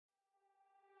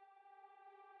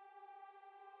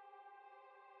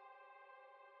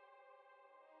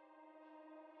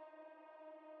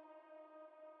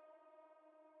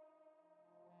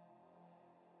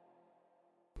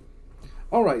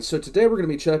Alright, so today we're going to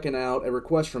be checking out a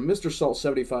request from Mr. Salt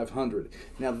 7500.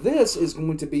 Now this is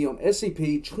going to be on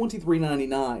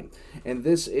SCP-2399, and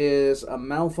this is a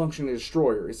malfunctioning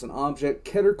destroyer. It's an object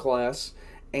Keter class,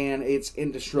 and it's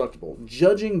indestructible.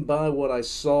 Judging by what I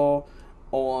saw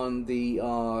on the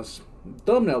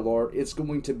thumbnail art, it's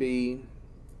going to be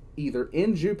either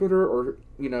in Jupiter or,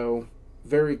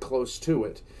 very close to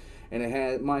it. And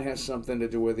it might have something to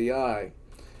do with the eye.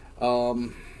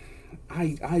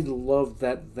 I love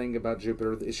that thing about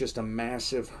Jupiter. It's just a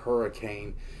massive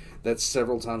hurricane that's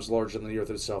several times larger than the Earth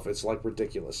itself. It's like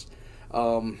ridiculous.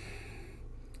 I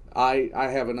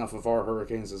have enough of our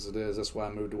hurricanes as it is. That's why I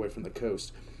moved away from the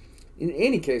coast. In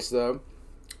any case, though,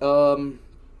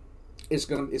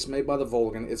 it's made by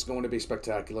TheVolgun. It's going to be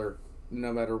spectacular,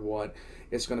 no matter what.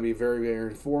 It's going to be very,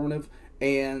 very informative,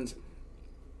 and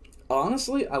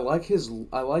honestly, I like his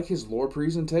lore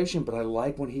presentation, but I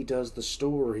like when he does the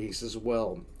stories as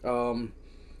well. The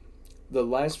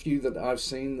last few that I've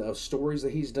seen of stories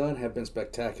that he's done have been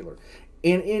spectacular.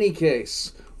 In any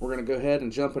case, we're going to go ahead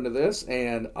and jump into this,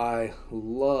 and I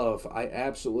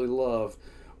absolutely love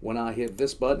when I hit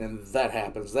this button and that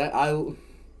happens. I'm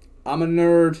a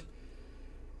nerd,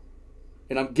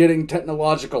 and I'm getting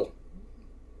technological,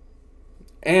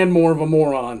 and more of a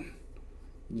moron.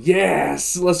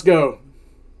 Yes, let's go.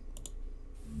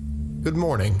 Good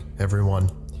morning,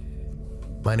 everyone.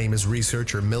 My name is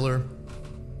Researcher Miller,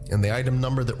 and the item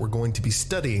number that we're going to be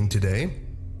studying today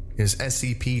is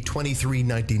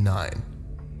SCP-2399,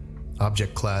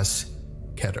 Object Class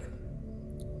Keter.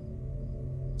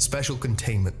 Special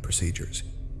Containment Procedures.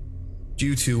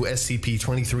 Due to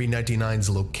SCP-2399's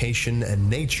location and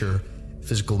nature,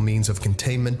 physical means of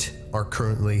containment are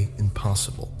currently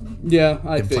impossible. Yeah,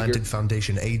 I Implanted figured.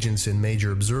 Foundation agents in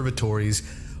major observatories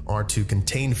are to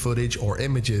contain footage or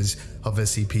images of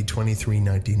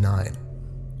SCP-2399.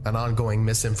 An ongoing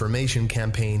misinformation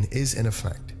campaign is in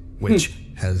effect, which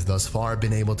has thus far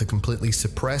been able to completely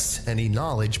suppress any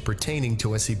knowledge pertaining to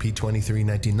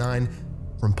SCP-2399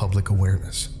 from public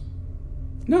awareness.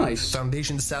 Nice.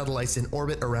 Foundation satellites in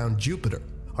orbit around Jupiter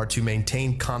are to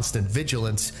maintain constant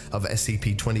vigilance of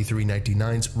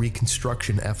SCP-2399's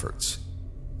reconstruction efforts,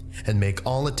 and make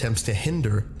all attempts to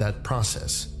hinder that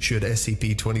process should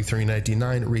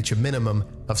SCP-2399 reach a minimum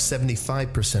of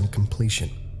 75% completion.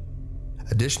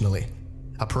 Additionally,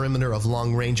 a perimeter of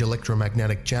long-range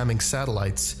electromagnetic jamming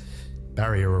satellites,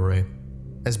 barrier array,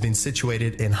 has been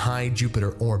situated in high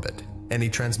Jupiter orbit. Any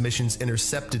transmissions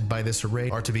intercepted by this array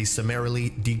are to be summarily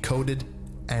decoded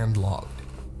and logged.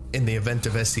 In the event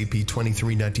of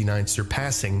SCP-2399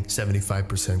 surpassing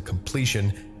 75%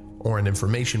 completion, or an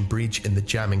information breach in the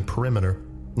jamming perimeter,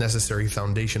 necessary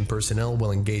Foundation personnel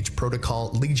will engage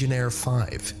Protocol Legionnaire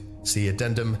 5, see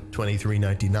Addendum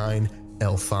 2399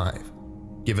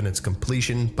 L5, given its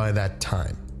completion by that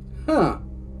time.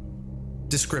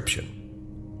 Description: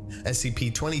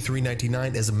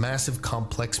 SCP-2399 is a massive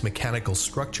complex mechanical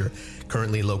structure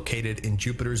currently located in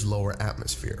Jupiter's lower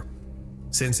atmosphere.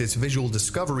 Since its visual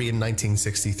discovery in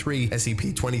 1963,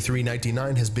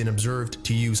 SCP-2399 has been observed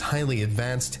to use highly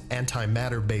advanced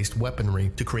antimatter-based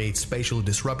weaponry to create spatial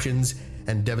disruptions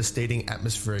and devastating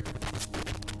atmospheric,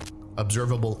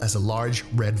 observable as a large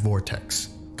red vortex,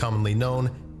 commonly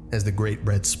known as the Great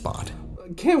Red Spot.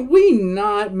 Can we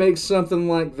not make something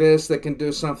like this that can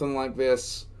do something like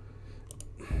this?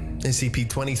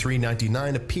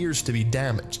 SCP-2399 appears to be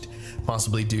damaged,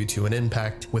 possibly due to an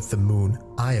impact with the moon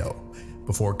Io,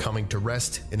 before coming to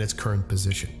rest in its current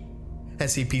position.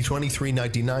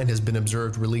 SCP-2399 has been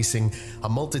observed releasing a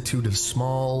multitude of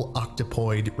small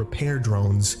octopoid repair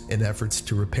drones in efforts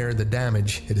to repair the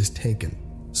damage it has taken.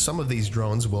 Some of these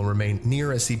drones will remain near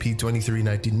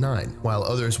SCP-2399, while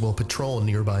others will patrol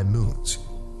nearby moons,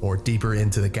 or deeper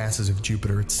into the gases of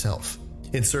Jupiter itself,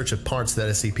 in search of parts that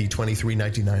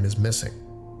SCP-2399 is missing.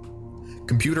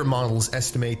 Computer models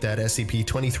estimate that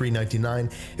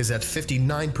SCP-2399 is at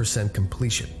 59%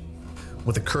 completion,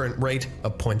 with a current rate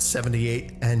of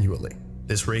 0.78 annually.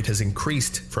 This rate has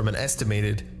increased from an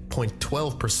estimated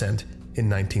 0.12% in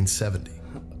 1970.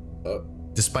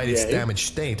 Despite its damaged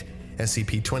state,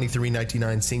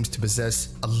 SCP-2399 seems to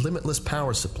possess a limitless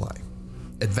power supply,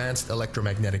 advanced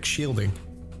electromagnetic shielding,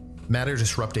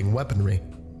 matter-disrupting weaponry,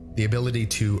 the ability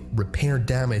to repair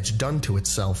damage done to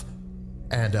itself,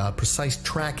 and a precise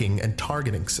tracking and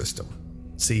targeting system.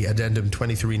 See Addendum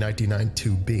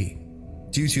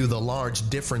 2399-2B. Due to the large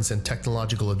difference in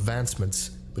technological advancements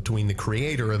between the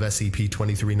creator of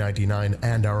SCP-2399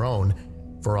 and our own,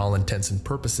 for all intents and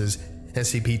purposes,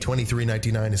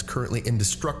 SCP-2399 is currently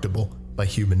indestructible by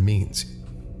human means.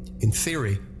 In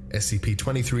theory,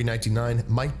 SCP-2399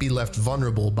 might be left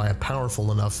vulnerable by a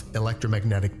powerful enough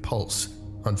electromagnetic pulse.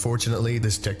 Unfortunately,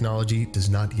 this technology does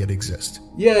not yet exist.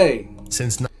 Yay!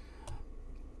 Since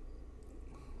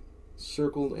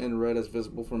Circled in red as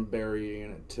visible from barrier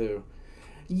unit 2.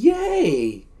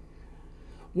 Yay!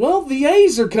 Well, the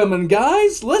A's are coming,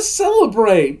 guys! Let's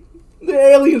celebrate! The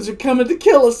aliens are coming to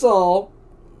kill us all!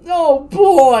 Oh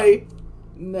boy!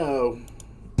 No.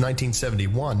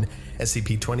 1971,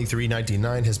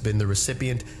 SCP-2399 has been the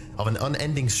recipient of an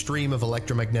unending stream of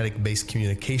electromagnetic-based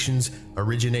communications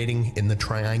originating in the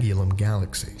Triangulum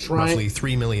Galaxy, roughly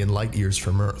 3 million light-years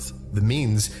from Earth. The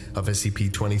means of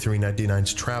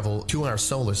SCP-2399's travel to our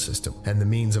solar system and the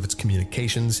means of its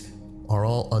communications are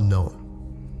all unknown.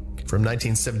 From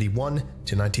 1971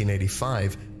 to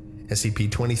 1985,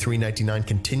 SCP-2399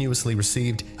 continuously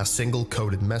received a single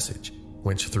coded message,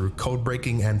 which through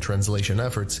code-breaking and translation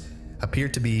efforts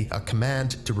appeared to be a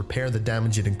command to repair the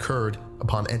damage it incurred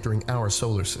upon entering our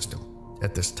solar system.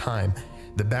 At this time,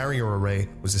 the barrier array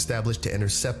was established to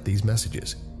intercept these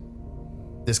messages.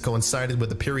 This coincided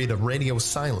with a period of radio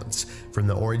silence from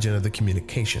the origin of the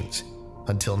communications,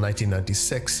 until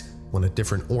 1996, when a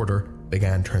different order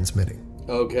began transmitting.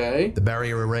 Okay. The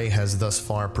barrier array has thus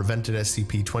far prevented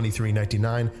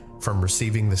SCP-2399 from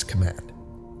receiving this command.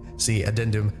 See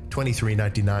Addendum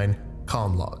 2399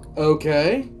 Comm Log.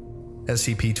 Okay.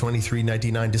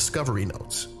 SCP-2399 Discovery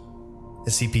Notes.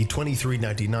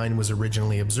 SCP-2399 was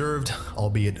originally observed,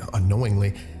 albeit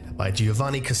unknowingly, by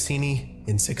Giovanni Cassini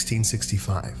in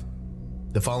 1665.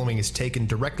 The following is taken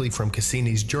directly from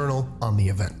Cassini's journal on the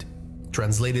event,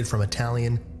 translated from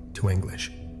Italian to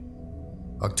English.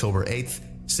 October 8th,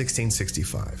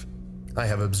 1665. I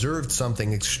have observed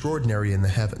something extraordinary in the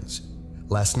heavens.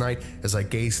 Last night, as I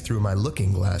gazed through my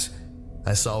looking glass,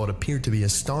 I saw what appeared to be a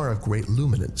star of great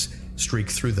luminance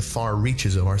streak through the far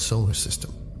reaches of our solar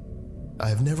system. I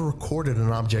have never recorded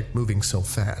an object moving so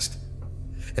fast.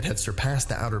 It had surpassed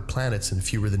the outer planets in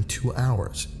fewer than 2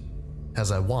 hours.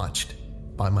 As I watched,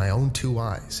 by my own 2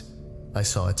 eyes, I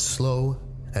saw it slow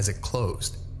as it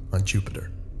closed on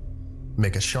Jupiter,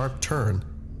 make a sharp turn,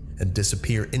 and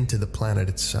disappear into the planet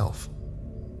itself.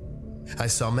 I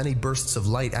saw many bursts of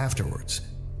light afterwards,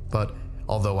 but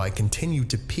although I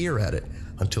continued to peer at it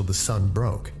until the sun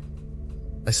broke,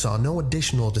 I saw no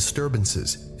additional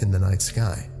disturbances in the night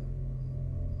sky.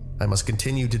 I must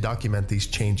continue to document these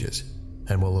changes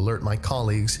and will alert my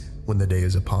colleagues when the day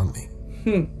is upon me.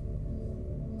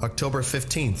 October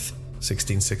 15th,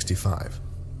 1665.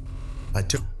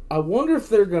 I wonder if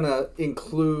they're going to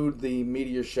include the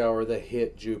meteor shower that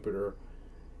hit Jupiter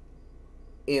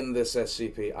in this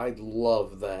SCP. I'd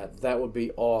love that. That would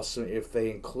be awesome if they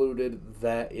included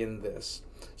that in this.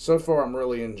 So far, I'm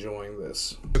really enjoying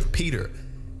this. Took Peter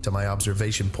to my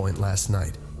observation point last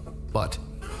night, but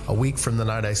a week from the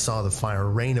night I saw the fire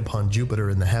rain upon Jupiter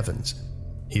in the heavens,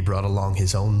 he brought along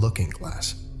his own looking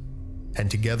glass, and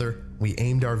together we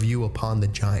aimed our view upon the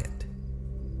giant.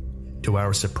 To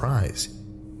our surprise,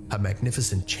 a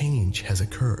magnificent change has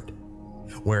occurred,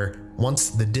 where once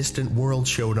the distant world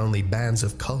showed only bands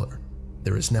of color,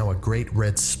 there is now a great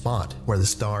red spot where the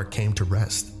star came to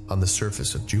rest on the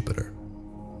surface of Jupiter.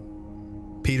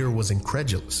 Peter was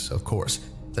incredulous, of course,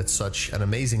 that such an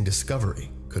amazing discovery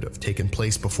could have taken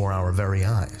place before our very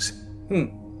eyes.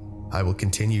 I will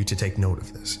continue to take note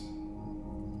of this.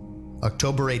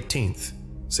 October 18th,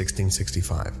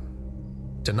 1665.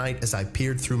 Tonight, as I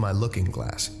peered through my looking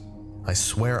glass, I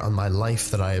swear on my life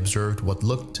that I observed what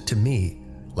looked to me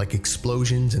like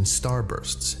explosions and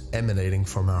starbursts emanating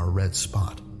from our red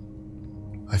spot.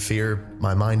 I fear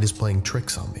my mind is playing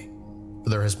tricks on me, for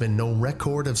there has been no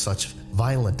record of such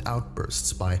violent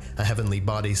outbursts by a heavenly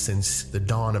body since the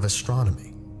dawn of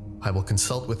astronomy. I will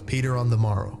consult with Peter on the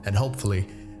morrow and hopefully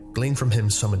glean from him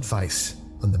some advice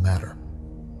on the matter.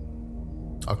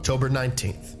 October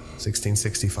 19th,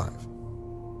 1665.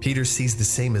 Peter sees the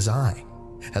same as I.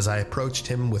 As I approached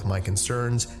him with my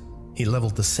concerns, he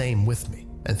leveled the same with me,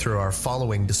 and through our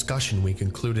following discussion we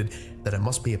concluded that it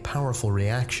must be a powerful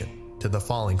reaction to the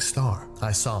falling star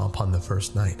I saw upon the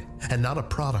first night, and not a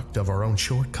product of our own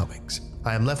shortcomings.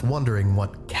 I am left wondering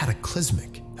what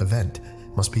cataclysmic event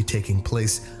must be taking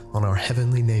place on our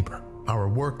heavenly neighbor. Our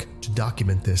work to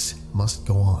document this must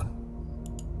go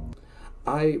on.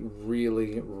 I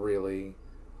really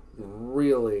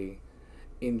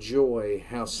enjoy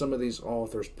how some of these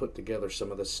authors put together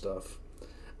some of this stuff.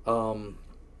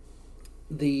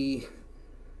 The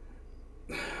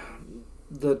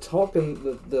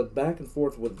talking, the back and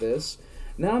forth with this.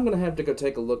 Now I'm going to have to go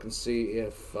take a look and see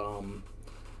if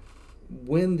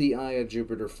when the Eye of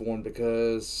Jupiter formed,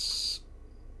 because,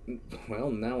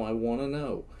 well, now I want to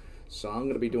know. so I'm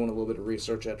going to be doing a little bit of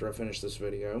research after I finish this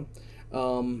video.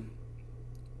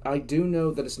 I do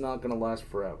know that it's not going to last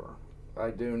forever.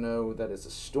 I do know that it's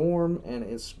a storm, and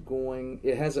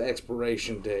it has an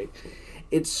expiration date.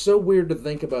 It's so weird to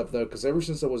think about, though, because ever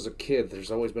since I was a kid, there's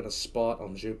always been a spot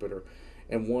on Jupiter,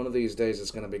 and one of these days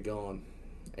it's going to be gone.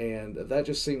 And that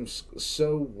just seems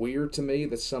so weird to me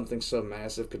that something so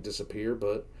massive could disappear,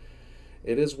 but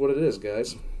it is what it is,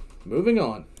 guys. Moving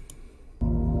on.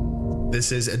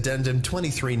 This is Addendum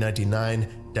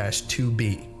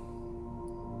 2399-2B.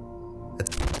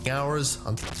 At hours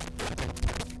on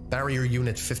Barrier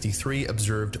Unit 53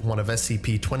 observed one of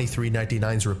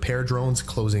SCP-2399's repair drones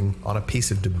closing on a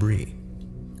piece of debris,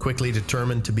 quickly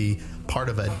determined to be part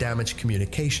of a damaged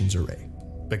communications array.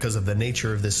 Because of the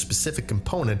nature of this specific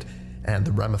component and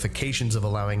the ramifications of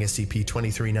allowing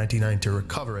SCP-2399 to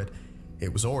recover it,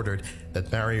 it was ordered that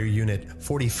Barrier Unit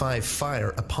 45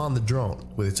 fire upon the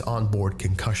drone with its onboard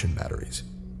concussion batteries.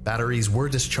 Batteries were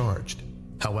discharged.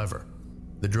 However,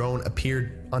 the drone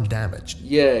appeared undamaged.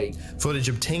 Yay. Footage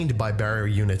obtained by Barrier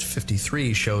Unit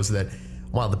 53 shows that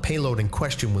while the payload in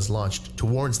question was launched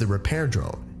towards the repair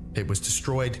drone, it was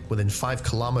destroyed within 5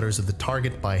 kilometers of the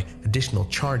target by additional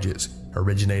charges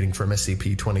originating from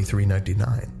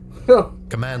SCP-2399.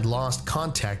 Command lost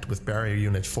contact with Barrier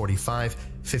Unit 45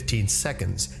 15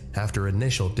 seconds after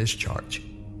initial discharge.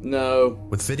 No.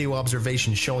 With video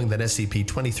observations showing that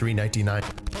SCP-2399,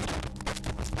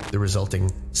 the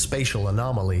resulting spatial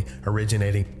anomaly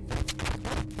originating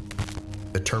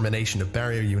the termination of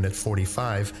Barrier Unit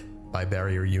 45 by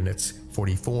Barrier Units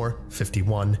 44,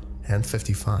 51, and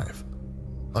 55.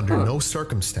 Under no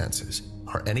circumstances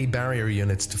are any barrier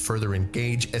units to further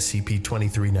engage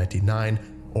SCP-2399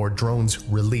 or drones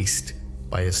released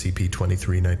by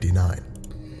SCP-2399.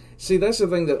 See, that's the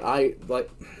thing that I like.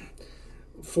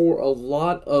 For a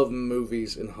lot of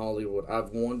movies in Hollywood,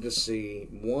 I've wanted to see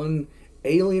one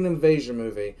alien invasion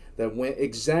movie that went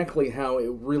exactly how it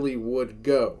really would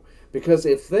go. Because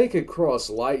if they could cross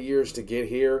light years to get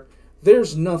here,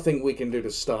 there's nothing we can do to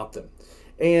stop them.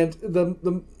 And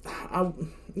I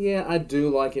do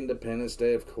like Independence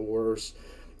Day, of course.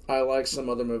 I like some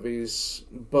other movies,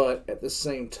 but at the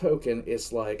same token,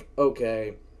 it's like,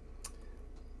 okay,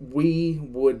 we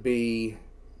would be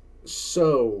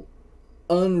so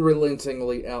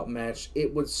unrelentingly outmatched.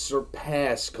 It would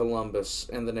surpass Columbus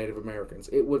and the Native Americans.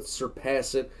 It would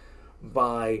surpass it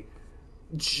by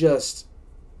just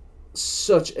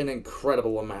such an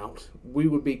incredible amount. We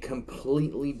would be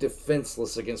completely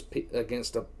defenseless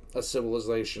against a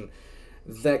civilization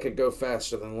that could go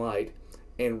faster than light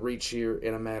and reach here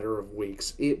in a matter of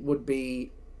weeks. It would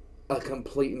be a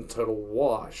complete and total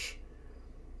wash.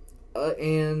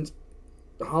 And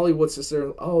Hollywood sits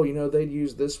there, oh, you know, they'd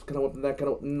use this kind of weapon, that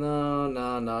kind of...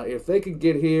 No. If they could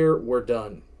get here, we're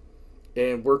done.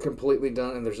 And we're completely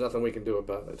done, and there's nothing we can do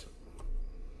about it.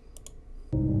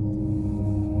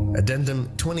 Addendum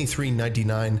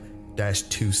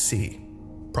 2399-2C.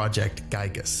 Project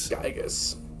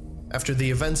Gygus. After the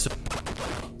events of...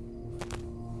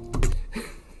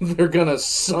 They're gonna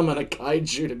summon a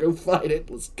kaiju to go fight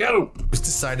it. Let's go! It was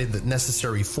decided that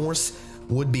necessary force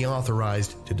would be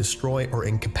authorized to destroy or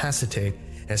incapacitate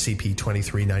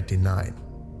SCP-2399,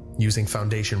 using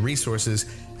Foundation resources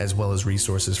as well as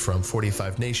resources from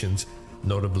 45 nations,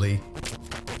 notably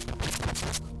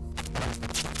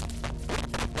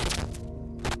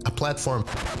a platform,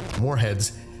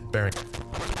 warheads bearing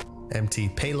MT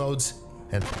payloads,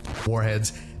 and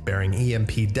warheads bearing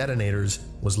EMP detonators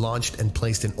was launched and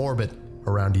placed in orbit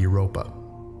around Europa.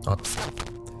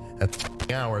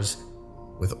 At hours,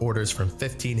 with orders from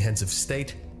 15 heads of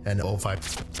state and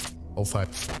 05.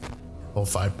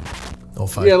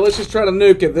 Yeah, let's just try to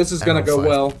nuke it. This is gonna go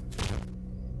well.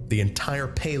 The entire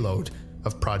payload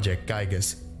of Project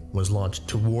Gygus was launched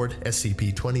toward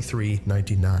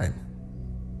SCP-2399.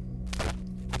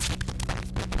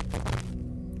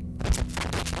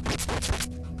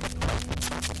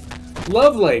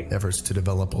 Lovely! Efforts to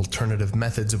develop alternative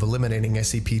methods of eliminating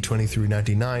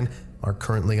SCP-2399 are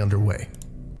currently underway.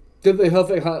 Did they huff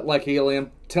it like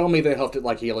helium? Tell me they huffed it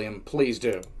like helium. Please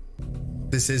do.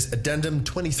 This is Addendum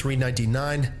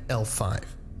 2399-L5.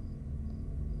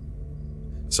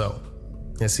 So,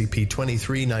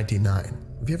 SCP-2399.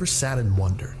 Have you ever sat and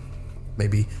wondered?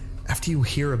 Maybe after you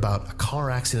hear about a car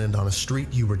accident on a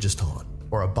street you were just on,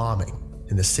 or a bombing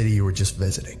in the city you were just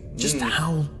visiting, just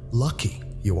how lucky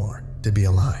you are to be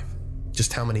alive.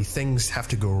 Just how many things have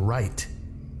to go right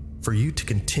for you to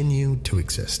continue to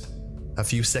exist. A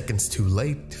few seconds too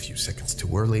late, a few seconds too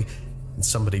early, and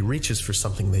somebody reaches for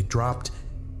something they dropped,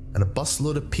 and a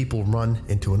busload of people run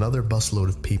into another busload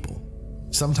of people.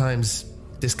 Sometimes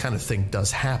this kind of thing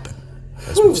does happen,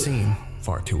 as we've seen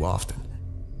far too often.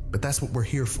 But that's what we're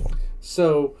here for.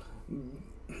 So,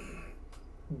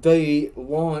 they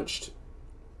launched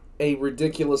a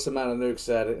ridiculous amount of nukes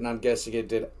at it, and I'm guessing it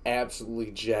did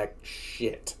absolutely jack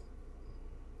shit.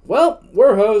 Well,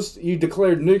 we're host. You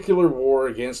declared nuclear war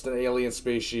against an alien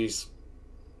species.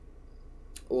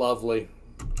 Lovely.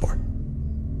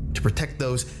 To protect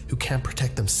those who can't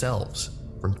protect themselves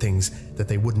from things that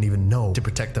they wouldn't even know to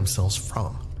protect themselves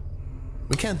from.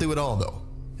 We can't do it all, though.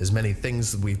 As many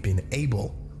things as we've been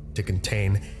able to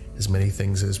contain, as many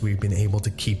things as we've been able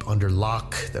to keep under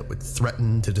lock that would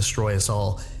threaten to destroy us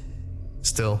all,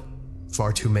 still,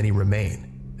 far too many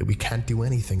remain that we can't do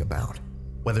anything about,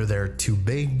 whether they're too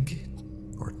big,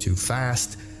 or too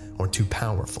fast, or too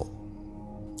powerful.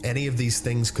 Any of these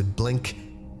things could blink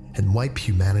and wipe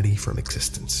humanity from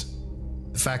existence.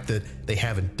 The fact that they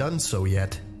haven't done so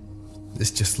yet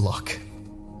is just luck.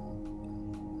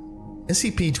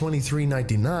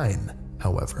 SCP-2399,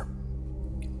 however,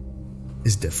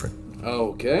 is different.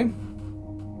 Okay.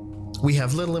 We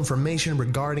have little information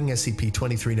regarding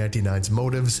SCP-2399's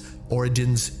motives,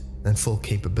 origins, and full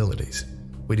capabilities.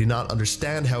 We do not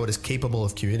understand how it is capable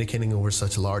of communicating over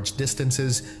such large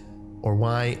distances, or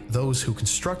why those who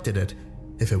constructed it,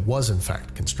 if it was in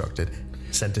fact constructed,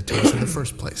 sent it to us in the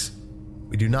first place.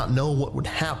 We do not know what would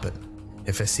happen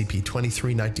if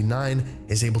SCP-2399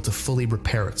 is able to fully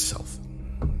repair itself,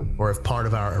 or if part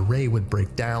of our array would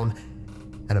break down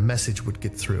and a message would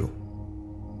get through.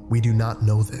 We do not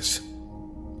know this,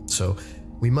 so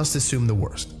we must assume the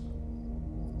worst.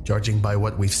 Judging by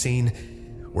what we've seen,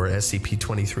 were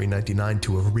SCP-2399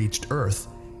 to have reached Earth,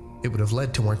 it would have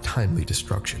led to our timely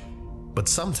destruction. But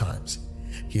sometimes,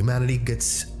 humanity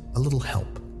gets a little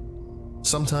help.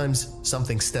 Sometimes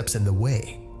something steps in the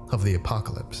way of the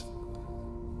apocalypse.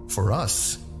 For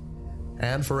us,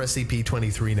 and for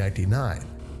SCP-2399,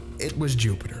 it was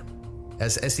Jupiter.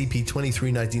 As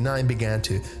SCP-2399 began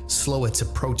to slow its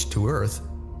approach to Earth,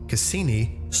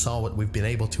 Cassini saw what we've been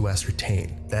able to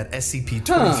ascertain, that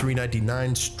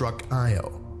SCP-2399 struck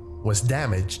Io, was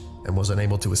damaged, and was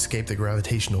unable to escape the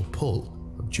gravitational pull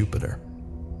of Jupiter.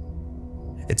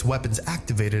 Its weapons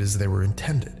activated as they were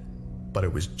intended, but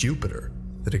it was Jupiter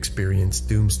that experienced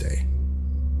doomsday,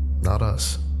 not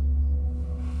us.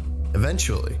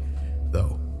 Eventually,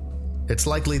 though, it's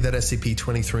likely that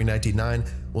SCP-2399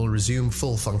 will resume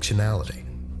full functionality,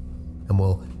 and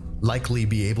will likely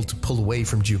be able to pull away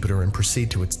from Jupiter and proceed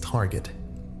to its target.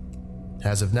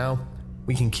 As of now,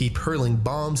 we can keep hurling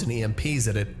bombs and EMPs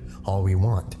at it all we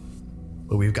want,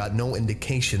 but we've got no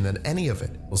indication that any of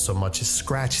it will so much as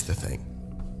scratch the thing.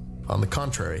 On the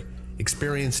contrary,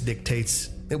 experience dictates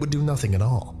it would do nothing at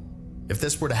all. If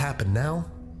this were to happen now,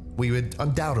 we would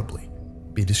undoubtedly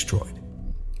be destroyed.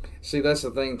 See, that's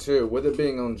the thing too. With it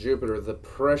being on Jupiter, the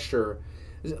pressure,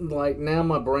 like now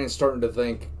my brain's starting to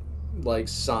think like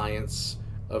science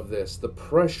of this. The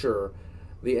pressure,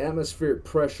 the atmospheric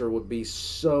pressure would be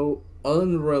so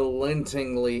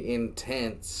unrelentingly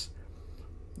intense.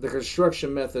 The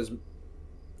construction methods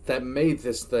that made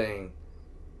this thing,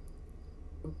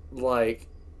 like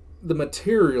the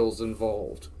materials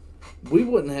involved, we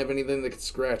wouldn't have anything that could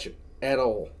scratch it at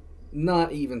all.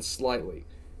 Not even slightly.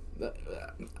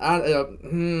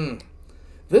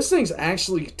 This thing's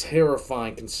actually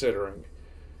terrifying considering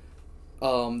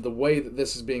the way that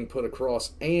this is being put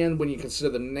across, and when you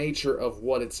consider the nature of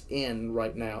what it's in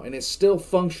right now. And it's still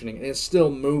functioning, and it's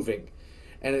still moving,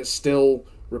 and it's still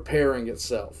repairing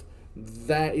itself.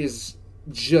 That is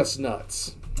just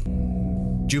nuts.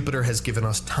 Jupiter has given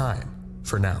us time,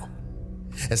 for now.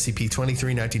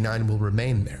 SCP-2399 will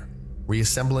remain there,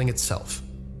 reassembling itself,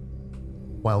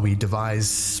 while we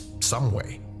devise some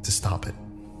way to stop it.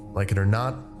 Like it or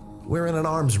not, we're in an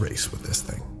arms race with this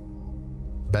thing.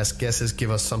 Best guesses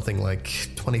give us something like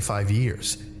 25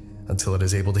 years until it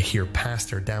is able to hear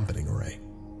past our dampening array.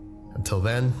 Until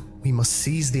then, we must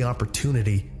seize the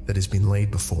opportunity that has been laid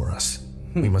before us.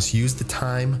 We must use the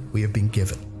time we have been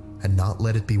given and not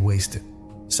let it be wasted.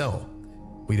 So,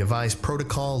 we devise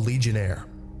Protocol Legionnaire,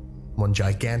 one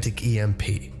gigantic EMP,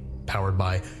 powered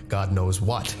by God knows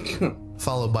what,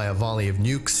 followed by a volley of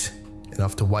nukes,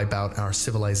 enough to wipe out our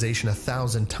civilization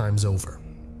 1,000 times over.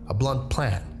 A blunt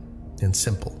plan, and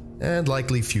simple, and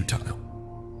likely futile.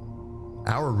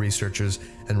 Our researchers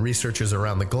and researchers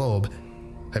around the globe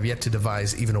have yet to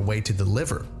devise even a way to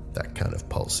deliver that kind of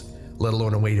pulse, let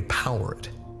alone a way to power it.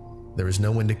 There is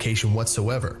no indication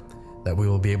whatsoever that we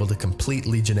will be able to complete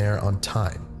Legionnaire on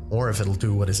time, or if it'll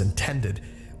do what is intended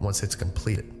once it's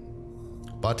completed.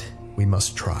 But we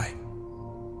must try.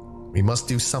 We must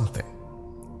do something.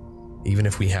 Even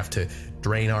if we have to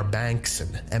drain our banks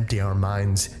and empty our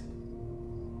minds,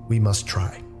 we must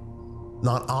try.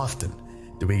 Not often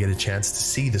do we get a chance to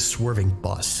see the swerving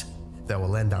bus that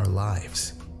will end our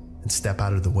lives and step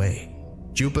out of the way.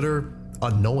 Jupiter,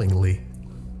 unknowingly,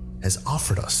 has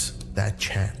offered us that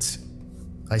chance.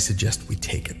 I suggest we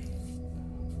take it.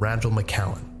 Randall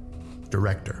McCallan,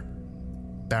 Director,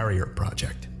 Barrier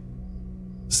Project.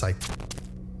 Site.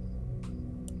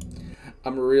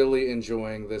 I'm really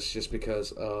enjoying this just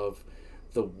because of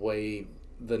the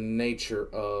nature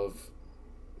of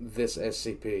this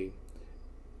SCP.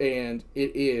 And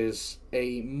it is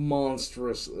a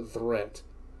monstrous threat.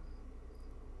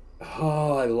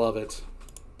 Oh, I love it.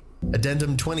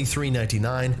 Addendum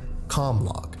 2399,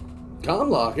 Comlog.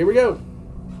 Comlog, here we go.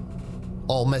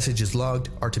 All messages logged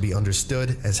are to be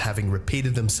understood as having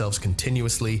repeated themselves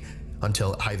continuously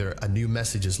until either a new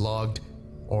message is logged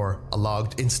or a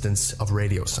logged instance of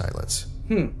radio silence.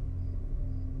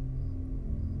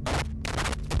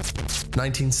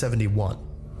 1971.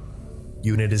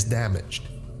 Unit is damaged.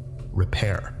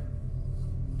 Repair.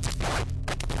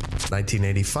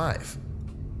 1985.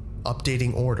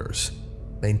 Updating orders.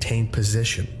 Maintain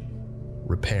position.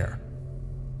 Repair.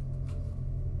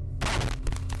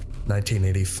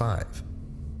 1985.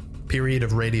 Period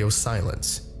of radio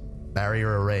silence.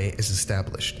 Barrier array is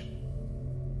established.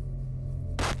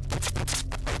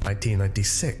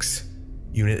 1996.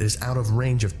 Unit is out of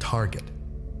range of target.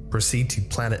 Proceed to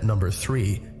planet number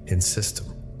 3 in system.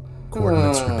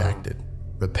 Coordinates redacted.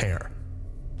 Repair.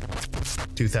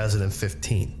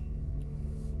 2015.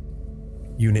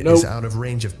 Unit is out of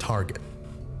range of target.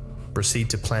 Proceed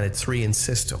to planet 3 in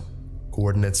system.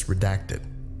 Coordinates redacted.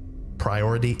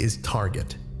 Priority is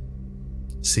target.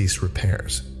 Cease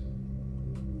repairs.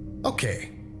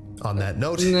 Okay. On that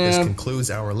note, this concludes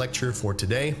our lecture for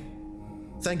today.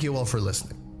 Thank you all for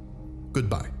listening.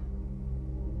 Goodbye.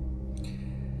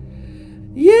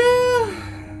 Yeah.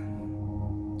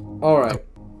 All right.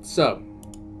 So.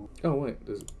 Oh wait.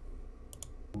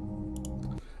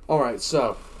 All right.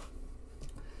 So.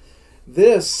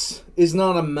 This is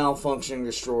not a malfunctioning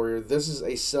destroyer. This is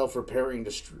a self-repairing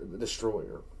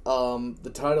destroyer.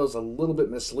 The title is a little bit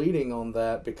misleading on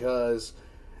that because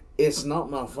it's not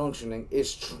malfunctioning.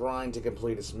 It's trying to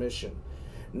complete its mission.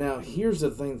 Now, here's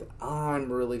the thing that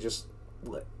I'm really just...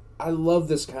 I love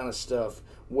this kind of stuff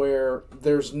where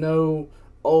there's no,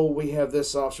 oh, we have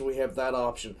this option, we have that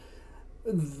option.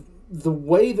 The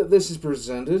way that this is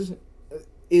presented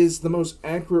is the most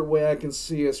accurate way I can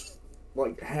see us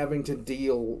like having to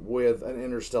deal with an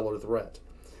interstellar threat,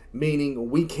 meaning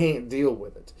we can't deal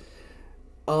with it.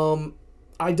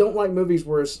 I don't like movies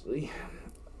where it's,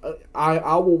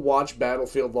 I will watch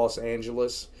Battlefield Los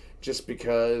Angeles just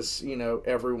because, you know,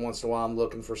 every once in a while I'm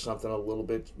looking for something a little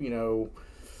bit, you know,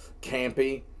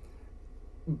 campy.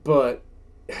 But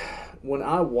when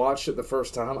I watched it the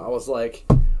first time, I was like,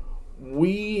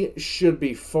 we should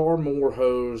be far more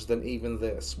hosed than even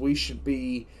this. We should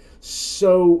be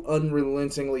so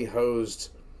unrelentingly hosed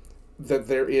that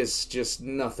there is just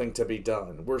nothing to be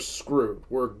done. We're screwed.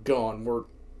 We're gone.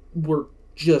 We're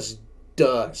just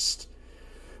dust.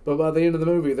 But by the end of the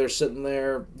movie, they're sitting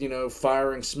there, you know,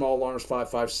 firing small arms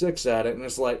 5.56 at it, and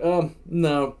it's like,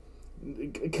 no,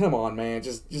 come on, man,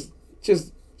 just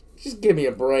give me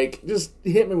a break. Just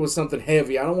hit me with something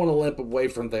heavy. I don't want to limp away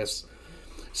from this.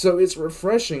 So it's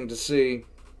refreshing to see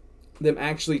them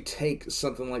actually take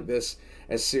something like this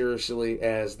as seriously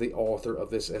as the author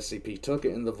of this SCP took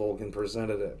it and TheVolgun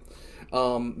presented it.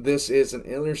 This is an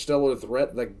interstellar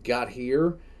threat that got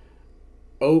here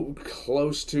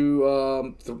close to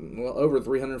over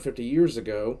 350 years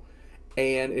ago,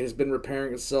 and it has been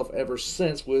repairing itself ever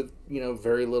since with, you know,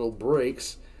 very little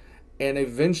breaks, and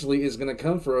eventually is going to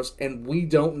come for us, and we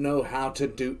don't know how to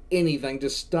do anything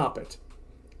to stop it.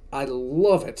 I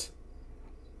love it.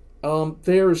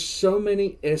 There are so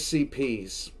many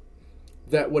SCPs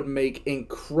that would make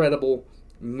incredible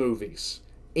movies.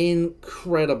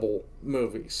 Incredible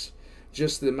movies.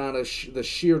 Just the amount of the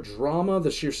sheer drama,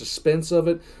 the sheer suspense of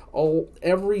it,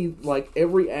 every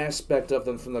aspect of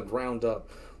them from the ground up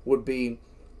would be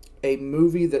a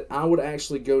movie that I would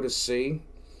actually go to see,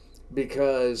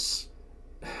 because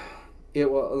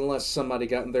unless somebody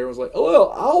got in there and was like, oh,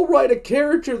 well, I'll write a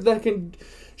character that can,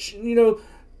 you know,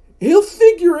 he'll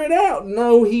figure it out.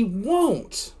 No, he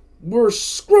won't. We're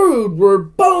screwed. We're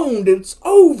boned. It's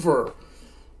over.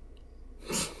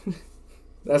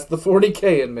 That's the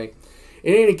 40K in me.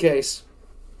 In any case,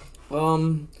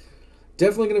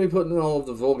 definitely going to be putting all of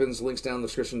the Volgun's links down in the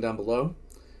description down below.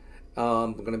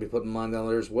 I'm going to be putting mine down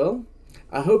there as well.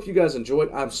 I hope you guys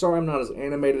enjoyed. I'm sorry I'm not as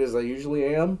animated as I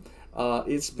usually am.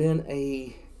 It's been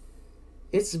a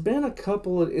It's been a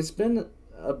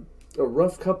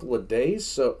rough couple of days,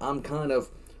 so I'm kind of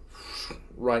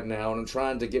right now, and I'm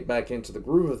trying to get back into the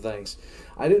groove of things.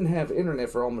 I didn't have internet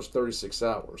for almost 36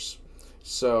 hours,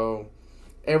 so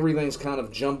everything's kind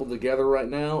of jumbled together right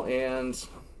now, and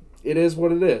it is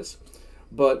what it is.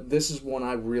 But this is one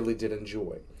I really did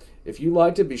enjoy. If you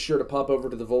liked it, be sure to pop over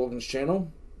to the Volgun's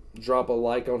channel, drop a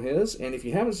like on his, and if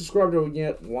you haven't subscribed to him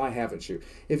yet, why haven't you?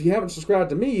 If you haven't subscribed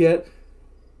to me yet,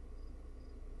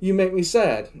 you make me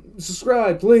sad.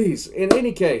 Subscribe, please. In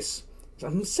any case,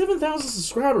 I'm 7,000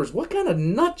 subscribers. What kind of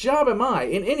nut job am I?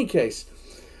 In any case,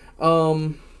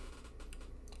 once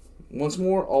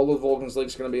more, all of Volgun's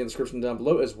links are going to be in the description down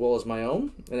below, as well as my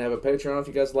own. And I have a Patreon if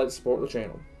you guys would like to support the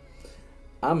channel.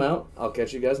 I'm out. I'll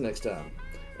catch you guys next time.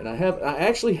 And I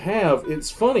actually have,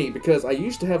 it's funny because I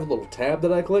used to have a little tab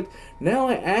that I clicked. Now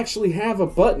I actually have a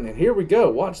button, and here we go.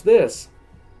 Watch this.